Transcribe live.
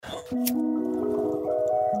Hey,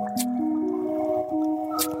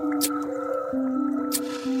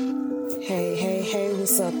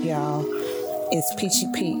 what's up, y'all? It's Peachy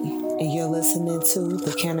P, and you're listening to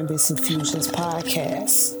the Cannabis Infusions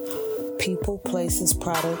podcast. People, places,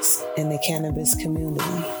 products in the cannabis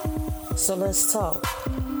community. So let's talk,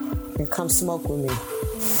 and come smoke with me.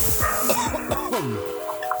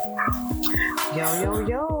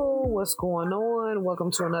 Yo, what's going on?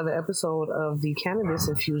 Welcome to another episode of the Cannabis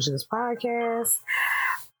Infusions podcast.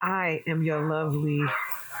 I am your lovely,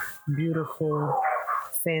 beautiful,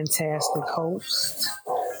 fantastic host,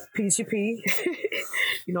 Peachy P.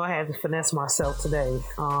 You know, I had to finesse myself today.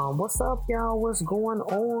 What's up, y'all? What's going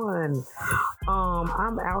on?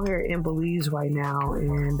 I'm out here in Belize right now,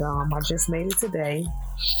 and I just made it today.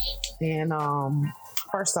 And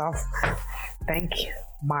first off, thank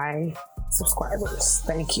my subscribers.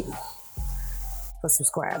 Thank you for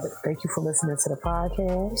subscribing. Thank you for listening to the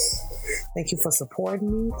podcast. Thank you for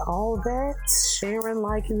supporting me. All that, sharing,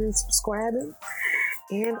 liking, and subscribing.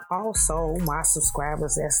 And also my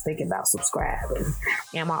subscribers that's thinking about subscribing.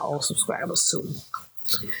 And my old subscribers too.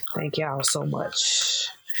 Thank y'all so much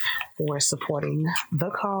for supporting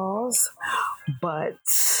the cause. But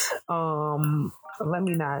let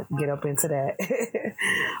me not get up into that.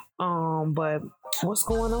 But what's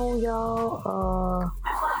going on, y'all?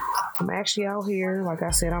 I'm actually out here. Like I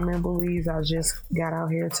said, I'm in Belize. I just got out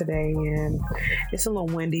here today and it's a little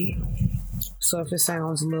windy. So if it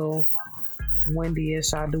sounds a little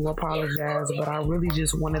windy-ish, I do apologize, but I really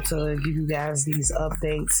just wanted to give you guys these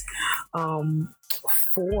updates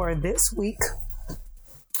for this week.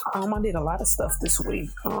 I did a lot of stuff this week.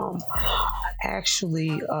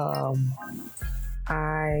 Actually,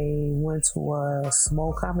 I went to a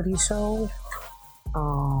small comedy show.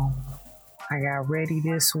 I got ready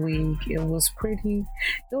this week. It was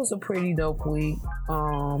a pretty dope week.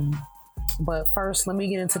 But first, let me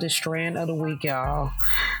get into the strand of the week, y'all.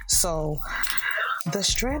 So, the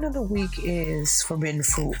strand of the week is forbidden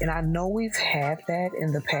fruit. And I know we've had that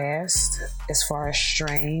in the past as far as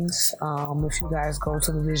strains. If you guys go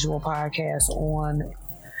to the visual podcast on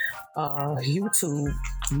YouTube,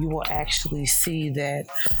 you will actually see that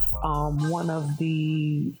one of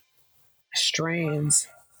the strands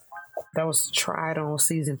that was tried on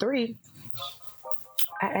season 3,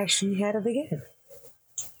 I actually had it again.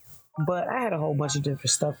 But I had a whole bunch of different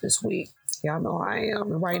stuff this week. Y'all know I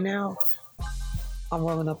am. And right now, I'm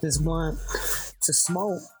rolling up this blunt to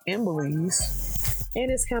smoke in Belize.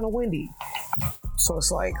 And it's kind of windy. So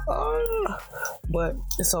it's like, but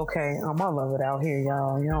it's okay. I love it out here,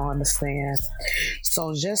 y'all. Y'all understand.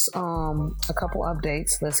 So just a couple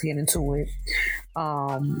updates. Let's get into it.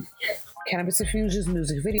 Cannabis Infusions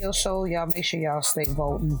music video show. Y'all make sure y'all stay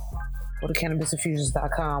voting. Go to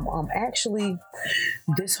cannabisinfusions.com. Actually,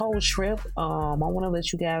 this whole trip, I want to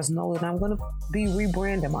let you guys know that I'm going to be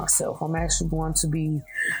rebranding myself. I'm actually going to be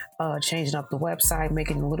changing up the website,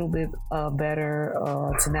 making it a little bit better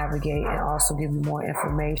to navigate, and also give you more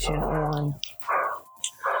information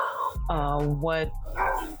on what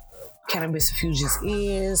Cannabis Infusions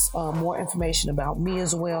is, more information about me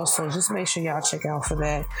as well. So just make sure y'all check out for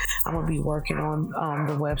that. I'm going to be working on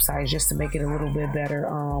the website just to make it a little bit better,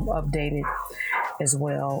 updated as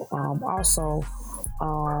well. Also,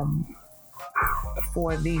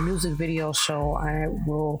 for the music video show, I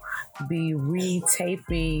will be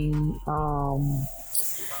retaping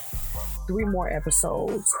 3 more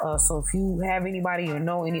episodes. So if you have anybody or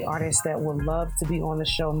know any artists that would love to be on the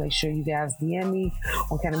show, make sure you guys DM me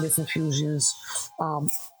on Cannabis Infusions.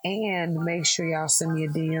 And make sure y'all send me a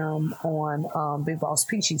DM on Big Boss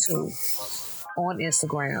Peachy too on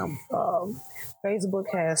Instagram. Facebook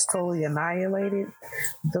has totally annihilated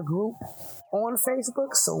the group on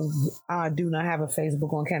Facebook, so I do not have a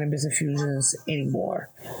Facebook on Cannabis Infusions anymore.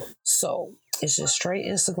 So it's just straight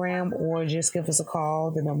Instagram, or just give us a call.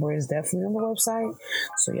 The number is definitely on the website,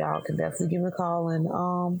 so y'all can definitely give me a call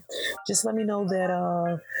and just let me know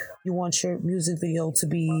that you want your music video to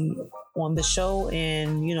be on the show,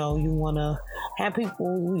 and you want to have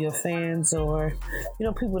people, your fans, or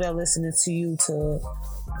people that are listening to you to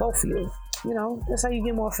vote for you. That's how you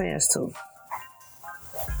get more fans too.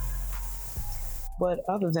 But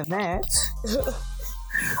other than that,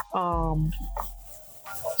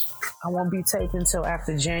 I won't be taping until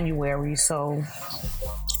after January, so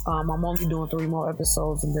I'm only doing 3 more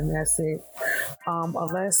episodes, and then that's it.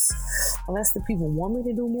 Unless the people want me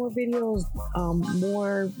to do more videos,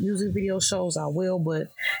 more music video shows, I will. But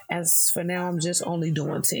as for now, I'm just only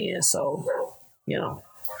doing 10. So,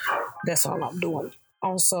 that's all I'm doing.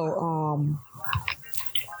 Also,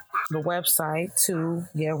 the website too,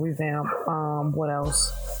 revamp. What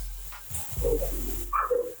else?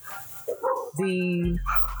 the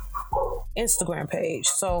Instagram page.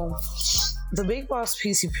 So the Big Boss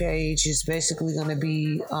PC page is basically going to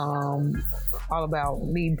be all about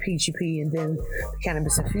me, Peachy P, and then the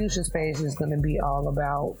Cannabis Infusions page is going to be all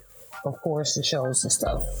about, of course, the shows and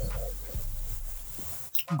stuff.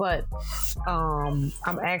 But I'm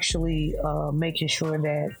actually making sure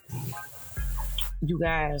that you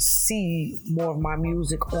guys see more of my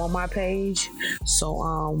music on my page.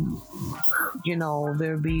 So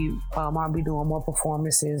there'll be I'll be doing more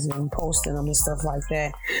performances and posting them and stuff like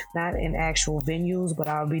that. Not in actual venues, but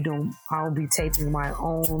I'll be taping my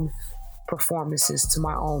own performances to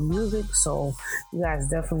my own music. So you guys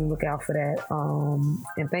definitely look out for that.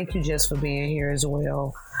 And thank you, Jess, for being here as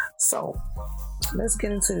well. So let's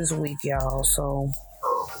get into this week, y'all. So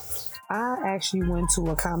I actually went to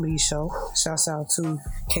a comedy show. Shouts out to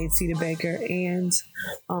KT the Baker, and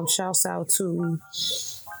shouts out to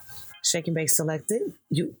Shake and Bake Selected.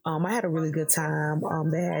 I had a really good time.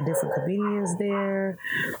 They had different comedians there.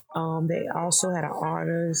 They also had an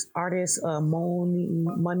artist,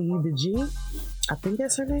 Money the G. I think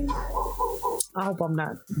that's her name. I hope I'm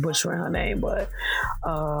not butchering her name, but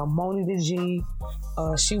Moni the G,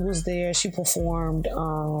 she was there. She performed.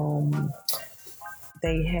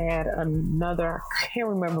 They had another, I can't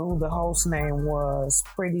remember who the host name was,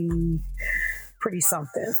 pretty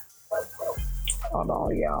something. Hold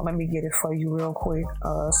on, y'all. Let me get it for you real quick,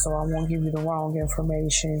 so I won't give you the wrong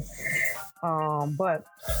information. But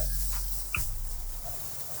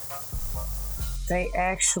they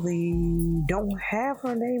actually don't have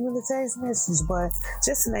her name in the text message, but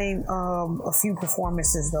just to name a few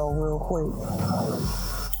performances though, real quick.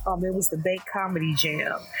 It was the Bake Comedy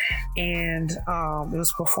Jam, and it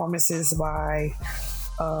was performances by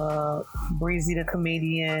Breezy the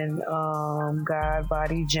Comedian, God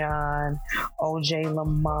Body John, OJ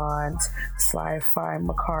Lamont, Sly-Fi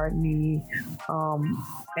McCartney,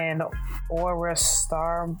 and Aura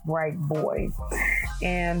Starbright Boy.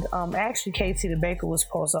 And actually KT the Baker was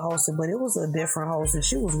supposed to host it, but it was a different host, and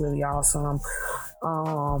she was really awesome.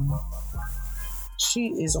 She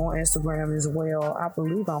is on Instagram as well. I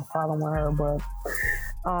believe I'm following her, but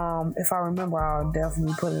if I remember, I'll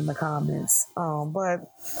definitely put it in the comments. But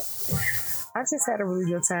I just had a really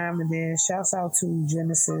good time. And then shouts out to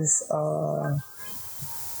Genesis, the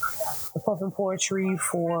Puffin Poetry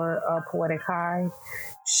for Poetic High.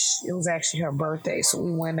 It was actually her birthday, so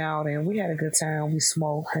we went out and we had a good time. We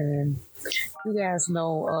smoked, and you guys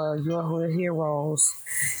know your hood heroes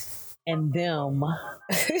and them.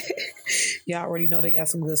 Y'all already know they got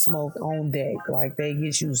some good smoke on deck. Like, they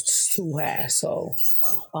get used too high. So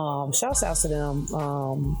shouts out to them.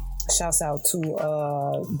 Shouts out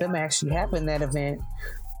to them actually having that event.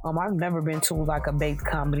 I've never been to like a baked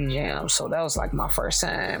comedy jam, so that was like my first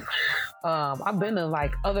time. I've been to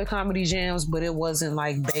like other comedy jams, but it wasn't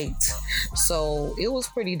like baked, so it was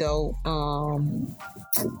pretty dope.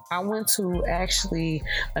 I went to actually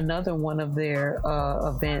another one of their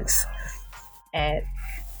events at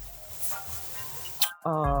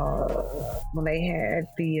when they had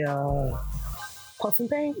the puffin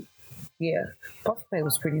paint. Yeah, puffin paint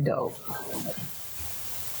was pretty dope.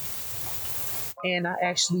 And I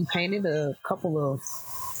actually painted a couple of,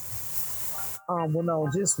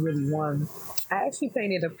 just really one. I actually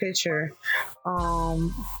painted a picture.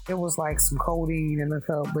 It was like some codeine in the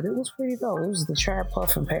cup, but it was pretty dope. It was the trap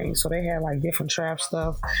puffin paint. So they had like different trap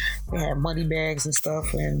stuff. They had money bags and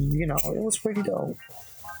stuff, and it was pretty dope.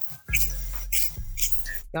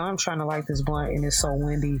 Y'all, I'm trying to light this blunt and it's so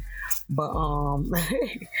windy. But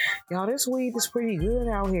y'all, this weed is pretty good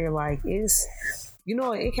out here. Like, it's,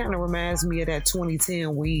 it kind of reminds me of that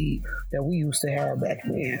 2010 weed that we used to have back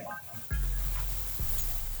then.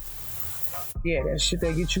 Yeah, that shit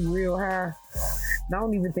that get you real high. And I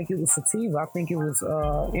don't even think it was sativa. I think it was,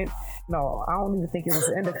 I don't even think it was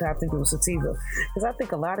indica. I think it was sativa. Because I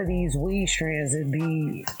think a lot of these weed strands would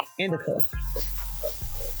be indica.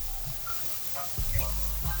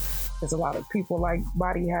 Because a lot of people like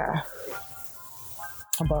body high.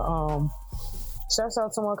 But, shouts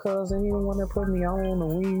out to my cousin. He the one that put me on the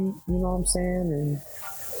weed, you know what I'm saying? And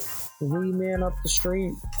the weed man up the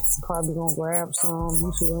street probably gonna grab some,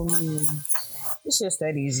 you feel me? And it's just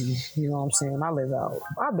that easy, you know what I'm saying?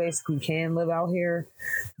 I basically can live out here,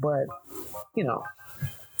 but,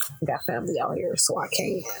 I got family out here, so I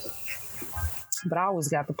can't. But I always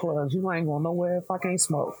got the plugs. You ain't going nowhere if I can't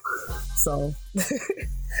smoke. So,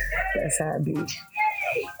 that's how it be.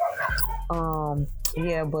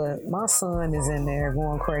 Yeah, but my son is in there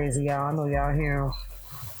going crazy, y'all. I know y'all hear him.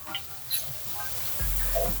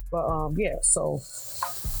 But yeah, so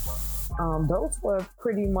Those were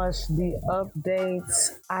pretty much the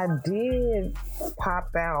updates. I did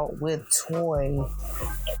pop out with Toy.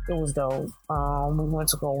 It was dope. We went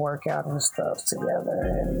to go work out and stuff together,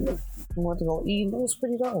 and we went to go eat. And it was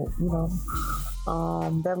pretty dope, you know.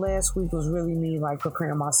 That last week was really me like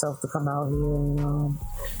preparing myself to come out here and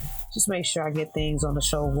just make sure I get things on the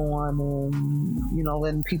show going and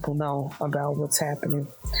letting people know about what's happening.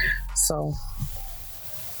 So,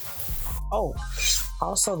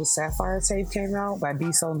 also the Sapphire tape came out by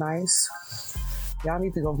Be So Nice. Y'all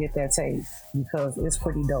need to go get that tape because it's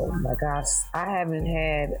pretty dope. Like I haven't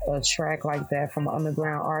had a track like that from an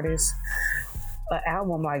underground artist, an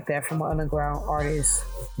album like that from an underground artist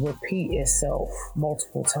repeat itself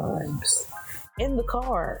multiple times in the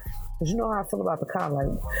car. Cause you know how I feel about the car. Like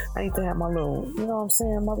I need to have my little,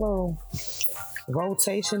 my little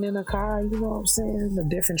rotation in the car. You know what I'm saying? The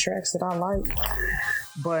different tracks that I like.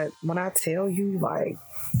 But when I tell you, like,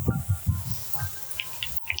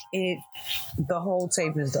 the whole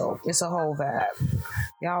tape is dope. It's a whole vibe.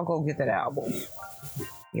 Y'all go get that album.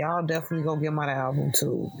 Y'all definitely go get my album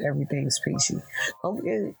too. Everything's Peachy. Go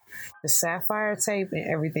get the Sapphire tape and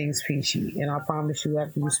Everything's Peachy. And I promise you,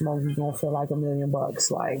 after you smoke, you're gonna feel like $1 million.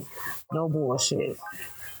 Like, no bullshit.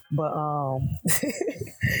 But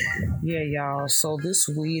yeah, y'all. So this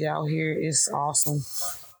weed out here is awesome.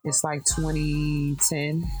 It's like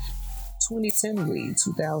 2010 weed,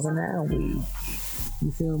 2009 weed.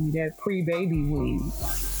 You feel me? That pre-baby weed.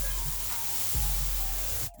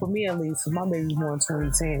 For me at least, because my baby was born in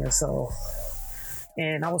 2010, so.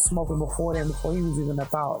 And I was smoking before then, before he was even a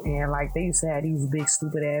thought. And like they used to have these big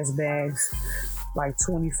stupid ass bags, like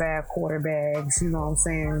 25 quarter bags, you know what I'm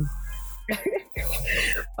saying?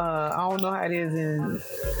 I don't know how it is in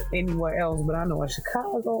anywhere else, but I know in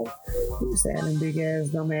Chicago, we used to have them big ass,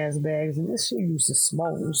 dumb ass bags, and this shit used to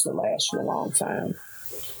smoke, used to last you a long time.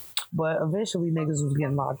 But eventually niggas was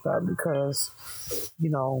getting locked up because,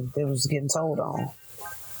 they was getting told on.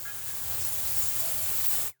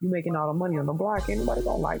 You making all the money on the block, anybody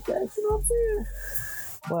gonna like that, you know what I'm saying?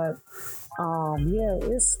 But yeah,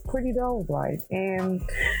 it's pretty dope, like, and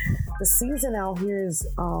the season out here is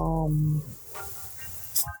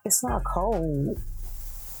it's not cold,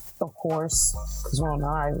 of course, because we're on the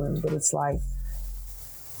island, but it's like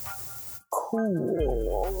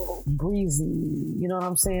cool, breezy, you know what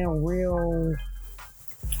I'm saying? Real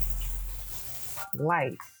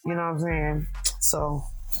light, you know what I'm saying? So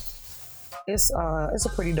it's a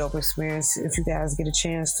pretty dope experience. If you guys get a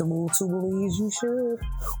chance to move to Belize, you should,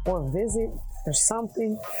 or visit or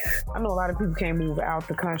something. I know a lot of people can't move out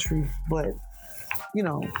the country, but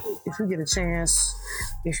if you get a chance,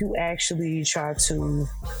 if you actually try to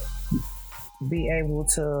be able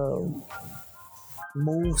to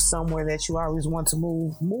move somewhere that you always want to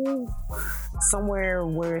move somewhere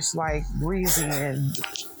where it's like breezy and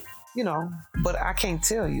but I can't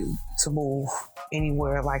tell you to move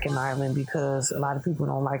anywhere like an island because a lot of people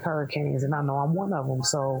don't like hurricanes, and I know I'm one of them.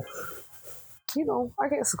 So, I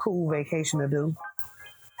guess a cool vacation to do.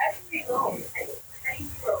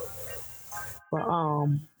 But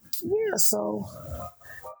yeah. So,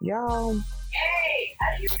 y'all,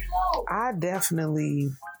 I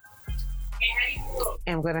definitely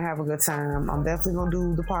am gonna have a good time. I'm definitely gonna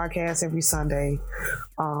do the podcast every Sunday.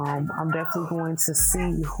 I'm definitely going to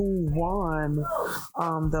see who won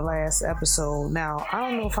the last episode. Now, I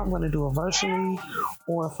don't know if I'm gonna do it virtually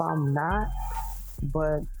or if I'm not,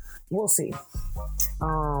 but we'll see.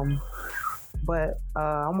 But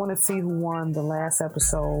I want to see who won the last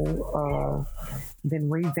episode. Been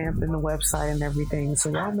revamping the website and everything, so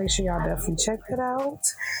y'all make sure y'all definitely check that out.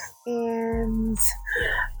 And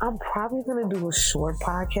I'm probably gonna do a short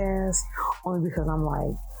podcast only because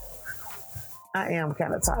I am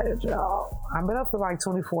kind of tired, y'all. I've been up for like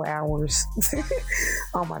 24 hours.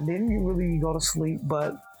 I didn't really go to sleep,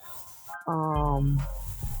 but all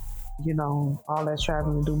that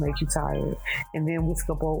traveling do make you tired. And then we took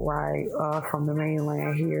a boat ride from the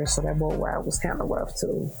mainland here, so that boat ride was kind of rough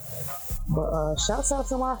too. But shouts out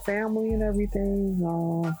to my family and everything.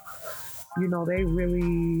 They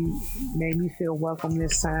really made me feel welcome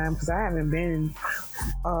this time because I haven't been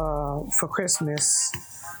for Christmas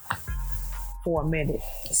for a minute.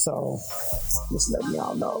 So just letting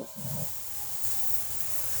y'all know.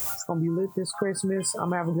 It's gonna be lit this Christmas.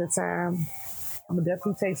 I'm gonna have a good time. I'm gonna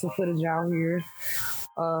definitely take some footage out here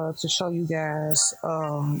to show you guys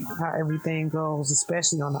how everything goes,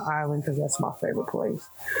 especially on the island because that's my favorite place.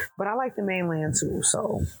 But I like the mainland too,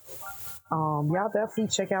 so y'all definitely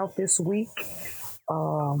check out this week.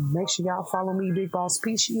 Make sure y'all follow me, Big Boss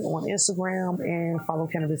Peachy, on Instagram, and follow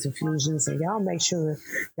Cannabis Infusions. And y'all make sure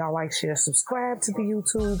y'all like, share, subscribe to the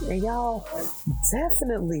YouTube. And y'all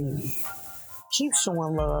definitely keep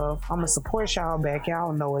showing love. I'm going to support y'all back.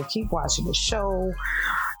 Y'all know it. Keep watching the show.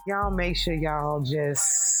 Y'all make sure y'all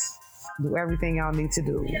just do everything y'all need to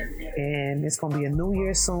do. And it's going to be a new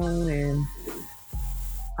year soon. And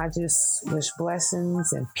I just wish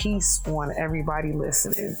blessings and peace on everybody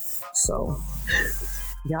listening. So,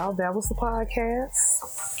 y'all, that was the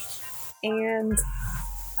podcast. And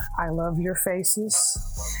I love your faces.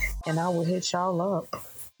 And I will hit y'all up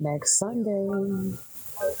next Sunday.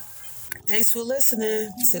 Thanks for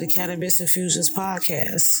listening to the Cannabis Infusions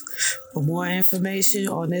podcast. For more information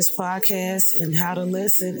on this podcast and how to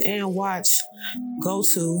listen and watch, go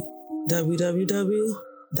to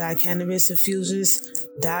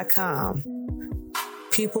www.cannabisinfusions.com.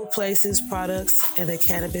 People, places, products, and the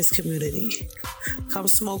cannabis community. Come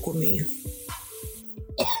smoke with me.